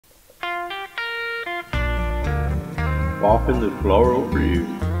walking the floor over you.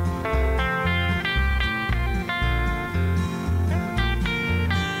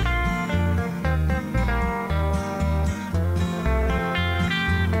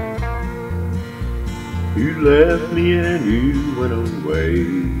 You left me and you went away.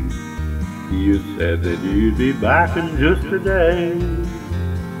 You said that you'd be back in just a day.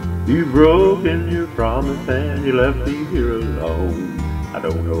 You broke in your promise and you left me here alone. I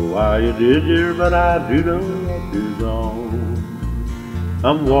don't know why you did, dear, but I do know that you're gone.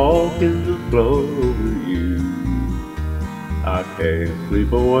 I'm walking the floor over you. I can't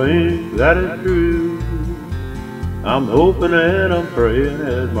sleep away, that is true. I'm hoping and I'm praying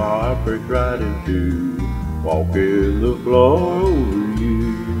as my heart breaks right in two. Walking the floor over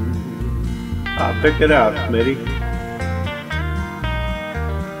you. I picked it out, Smitty.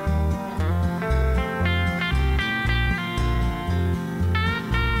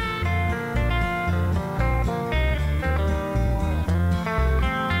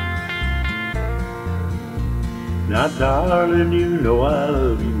 Now, darling, you know I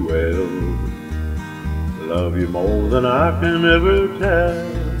love you well. Love you more than I can ever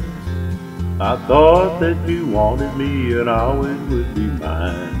tell. I thought that you wanted me and always would be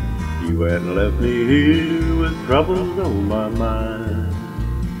mine. You hadn't left me here with troubles on my mind.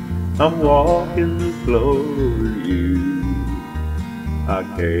 I'm walking the floor over you. I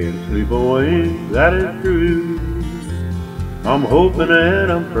can't sleep away, that is true. I'm hoping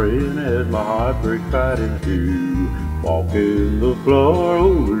and I'm praying as my heart breaks right in two. Walking the floor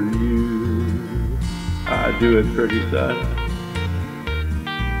over you. I do it pretty, son.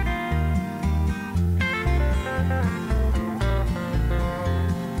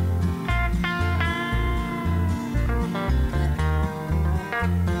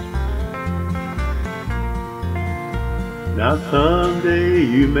 Now someday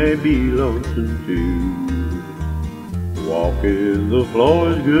you may be lonesome too. Walking the floor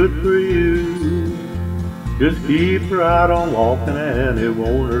is good for you. Just keep right on walking and it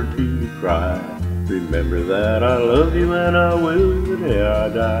won't hurt you to cry. Remember that I love you and I will the day I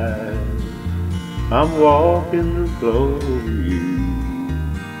die. I'm walking the floor over you.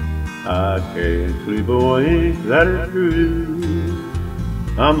 I can't sleep away, that is true.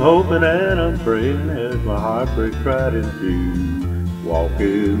 I'm hoping and I'm praying as my heart breaks right in two.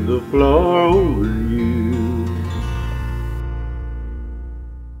 Walking the floor over you.